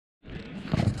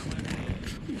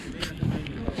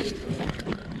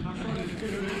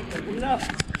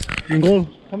In goal.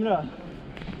 Camera.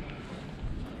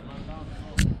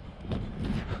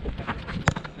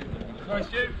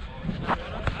 Nice, you.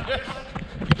 Yes.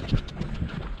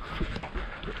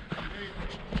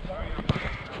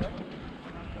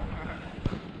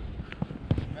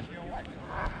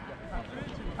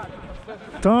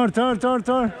 Turn.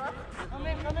 Come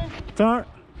in. Turn.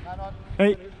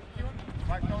 Hey.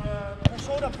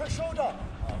 Push shoulder.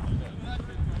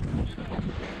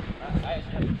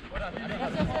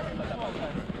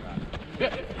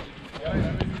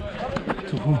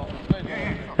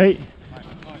 Hey.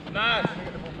 Nice.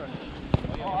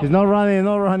 He's not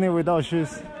running without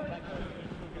shoes.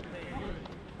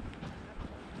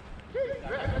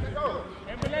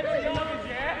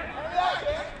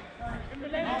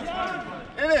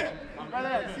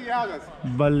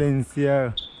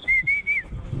 Valencia.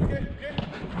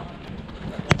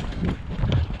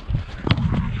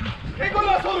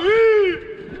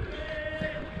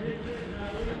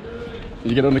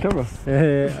 You get on the camera?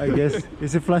 I guess.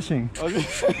 Is it flashing?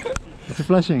 Is it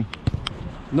flashing?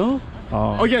 No?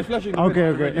 Oh yeah, flashing.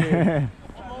 Okay.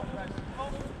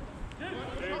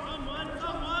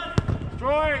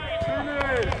 Strike.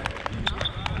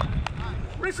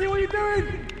 Richie, what are you doing?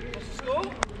 What's the score?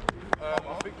 I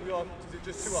think we are. Is it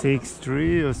just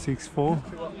 6-3 or 6-4?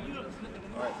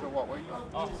 Alright, so what?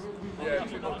 Yeah,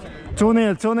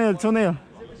 2-0.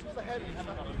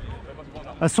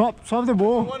 Swap the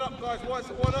ball. One up, guys.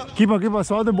 One up. Keeper,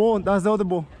 swap the ball. That's the other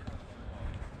ball.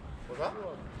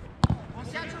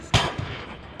 What's that?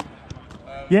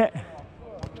 Yeah.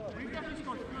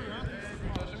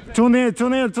 2-0. Is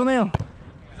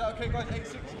that okay, guys?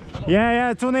 8-6.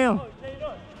 Yeah, 2-0.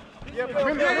 Yeah,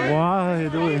 What are you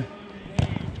doing?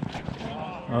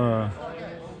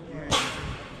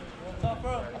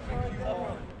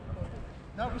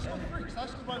 No, we scored 3, so I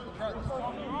scored both the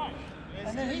throws.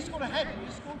 And then he scored a head,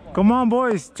 we scored one. Come on,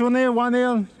 boys. 2-0,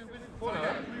 1-0.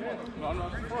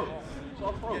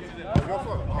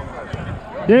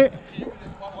 Yeah.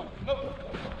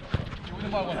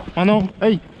 I know.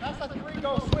 Hey. That's a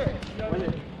 3-goal switch.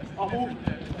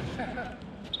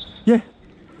 Yeah.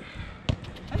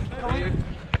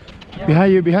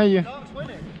 Behind you.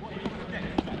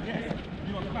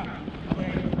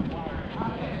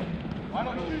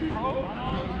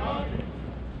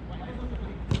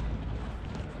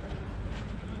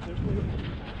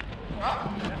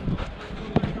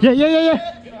 Yeah.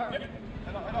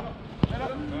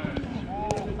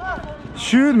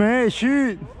 Shoot, man,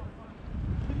 shoot.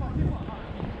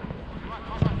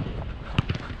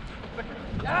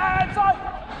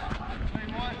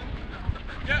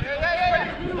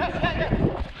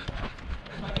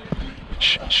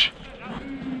 Shh.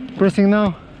 Pressing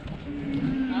now.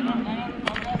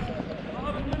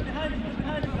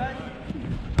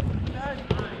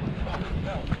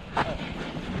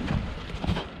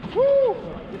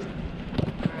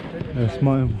 That's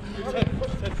mine.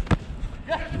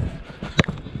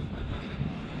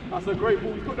 That's a great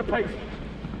ball. He's got the pace.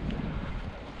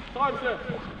 Time, sir.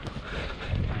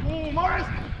 Oh, Morris.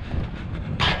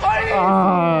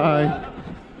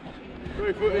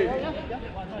 Great footy.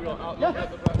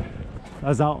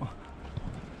 That's out.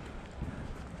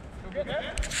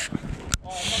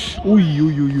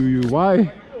 Ooh,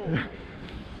 why?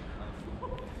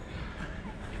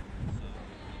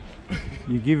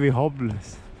 You give it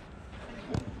hopeless.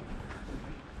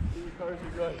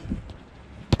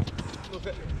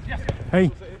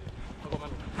 Hey.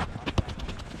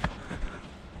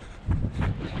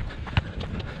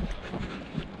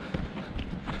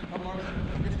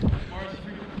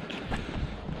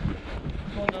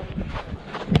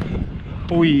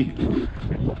 Oi.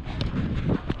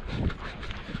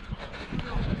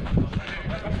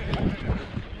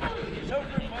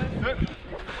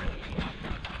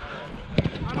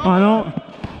 Oh no.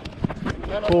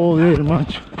 Oh, very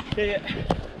much.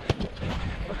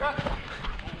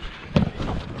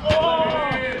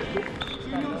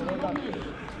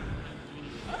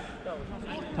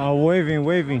 Oh,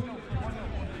 waving.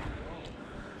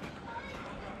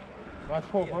 Nice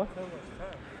ball, bro.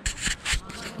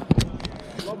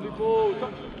 Lovely ball.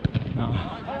 No.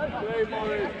 Play,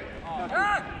 Morris.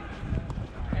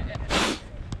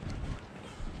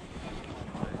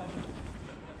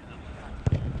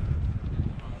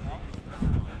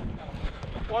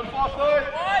 One fast side.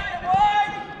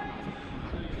 Wide.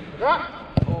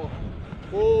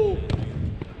 Oh.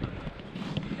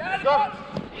 Go.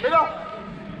 Middle.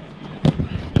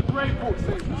 Great ball,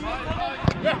 Steve.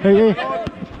 Hey.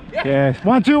 Yes.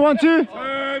 1-2.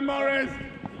 Hey, Morris.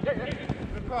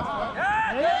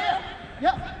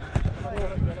 Yeah.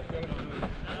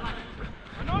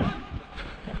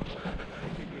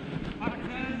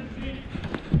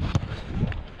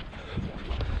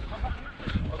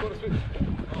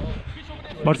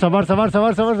 Barça, Barça, Barça,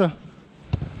 Barça, Barça.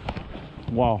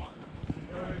 Wow.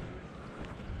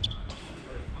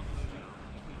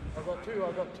 I got two.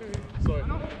 Sorry. I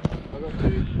got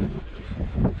two.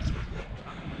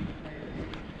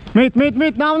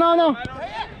 Meet, now.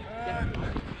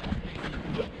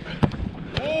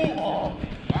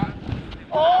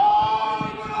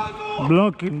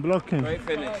 Blocking. Great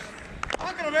finish.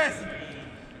 I'm gonna miss.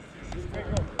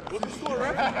 What's the score,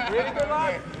 ref? Really good,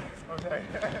 lad. Okay.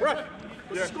 Ref,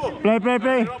 what's the score? Play.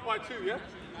 You're up by 2, yeah?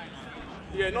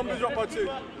 Yeah, numbers are up by 2.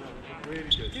 Really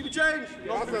good. Keep it change.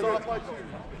 Numbers are up by 2.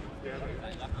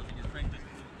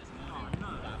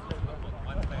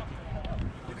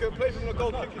 You can play from the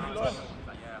goal kick if you like.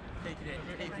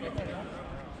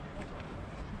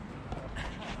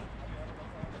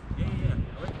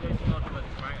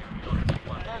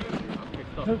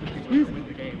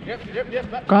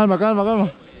 Yep. Calma.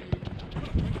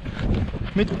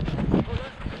 Meet.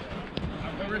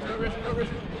 No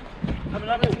risk.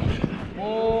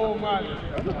 Oh, man.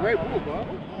 That's a great ball, bro.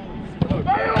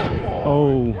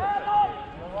 Oh.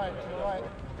 Right.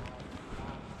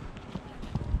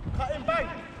 Cut him back.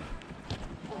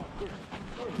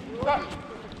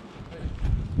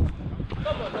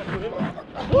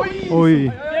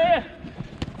 Oi.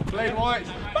 Play white.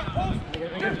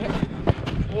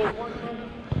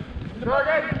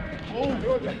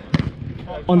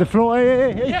 On the floor.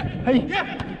 Hey.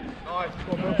 Nice.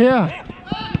 Here.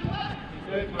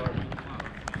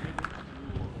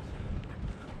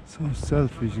 So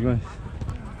selfish, guys.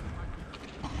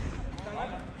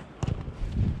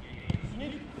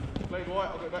 Play white.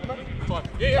 I'll go back. Fine.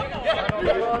 Yeah.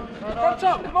 Front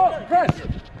up. Come on. Press.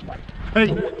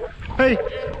 Hey.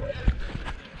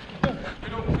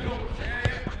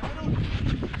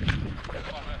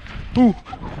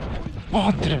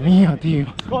 Madre mía, tío.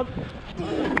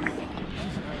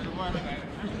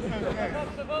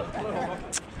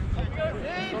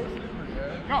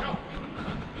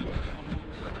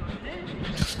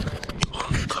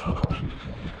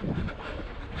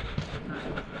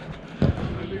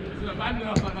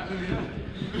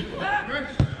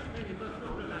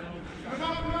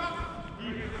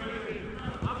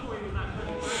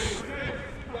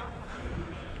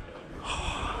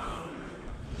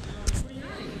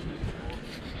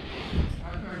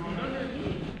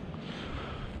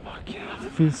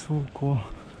 Feels so cool.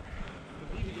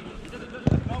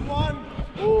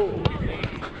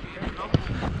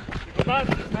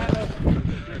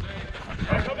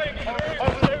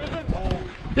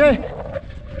 Yeah.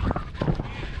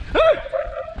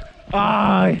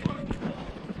 Ay.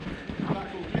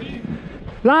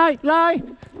 Lie.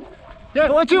 Yeah,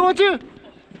 watch you.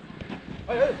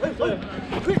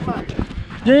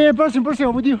 Yeah, person,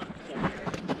 with you.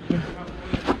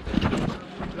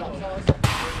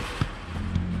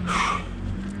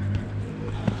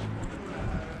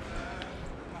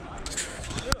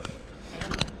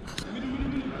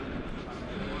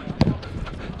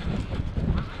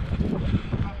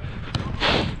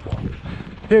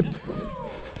 Hip.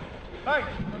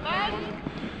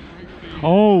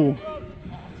 Oh.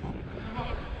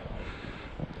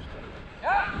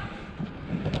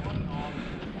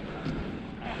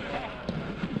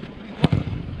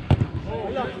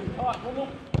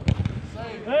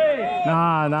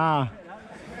 Nah.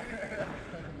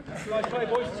 It's 2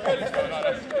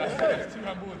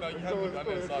 handballs now. You handled that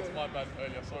there, so it's my bad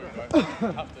earlier. Sorry, guys. I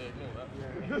have to ignore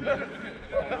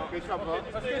that. Good shot, bro.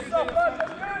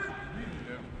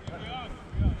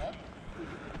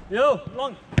 Yo,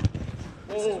 long.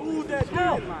 Oh, that's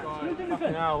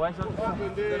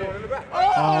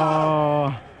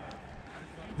Oh.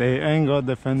 They ain't got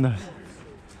defenders.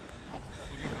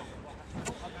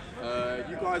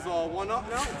 You guys are 1 up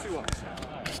now or 2 up?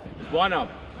 1 up.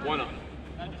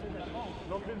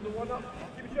 Long pins are 1 up.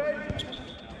 Keep it change.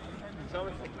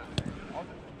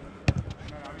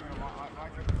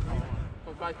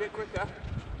 Come back a bit quicker.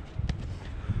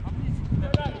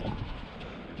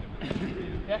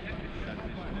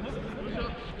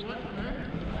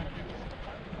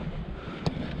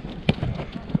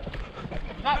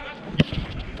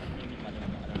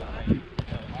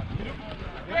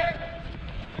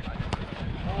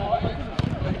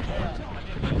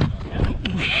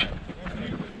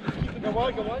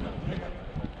 Go wide.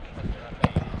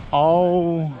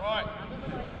 Oh.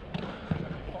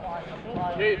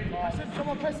 Right.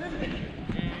 Someone press in.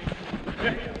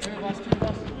 Two of us.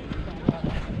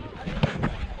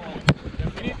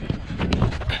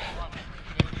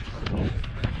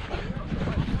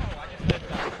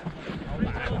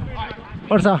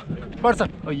 Barça.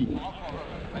 Oye.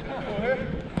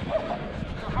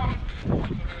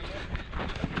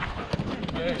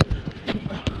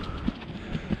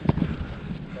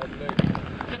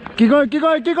 Keep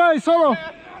going, solo.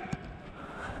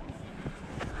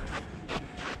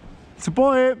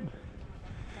 Support him.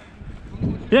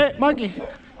 Yeah, Mikey.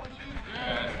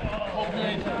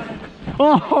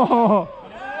 Oh.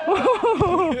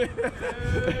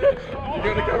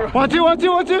 1, 2, 1,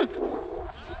 2, 1, 2.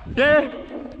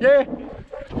 Yeah.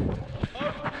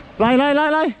 Line.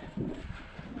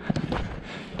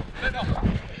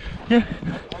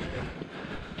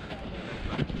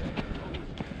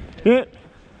 Yeah.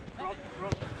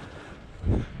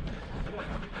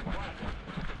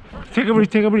 Take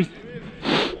a breeze.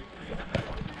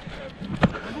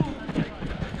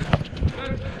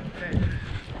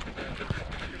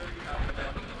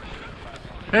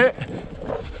 Hey,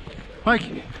 Mike.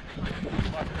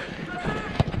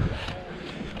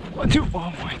 1, 2.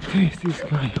 Oh my days, this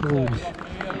guy always.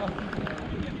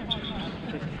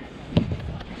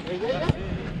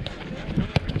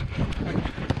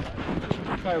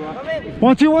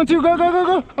 One, two,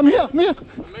 go. I'm here. Amazing.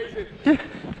 Yeah.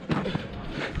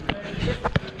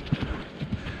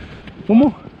 One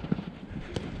more.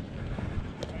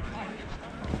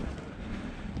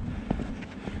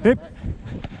 Hip.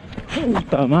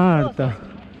 Puta Marta.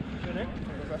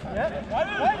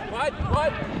 Wide.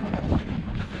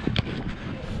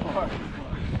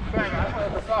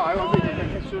 I don't think you can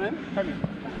catch him.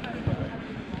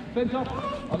 Fence up.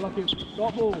 Unlucky.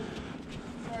 Stop ball.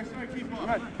 Sorry, keep on.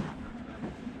 Right.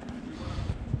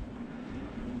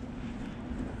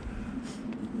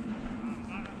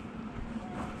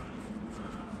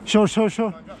 Sure. Trust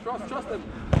him.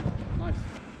 Nice.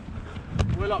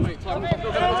 Well up, mate. Time.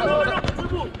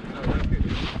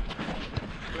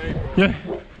 Yeah.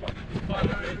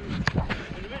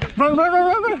 Run.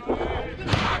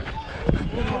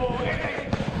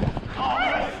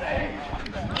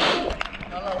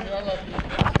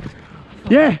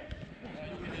 Yeah.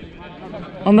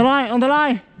 On the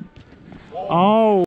line. Oh.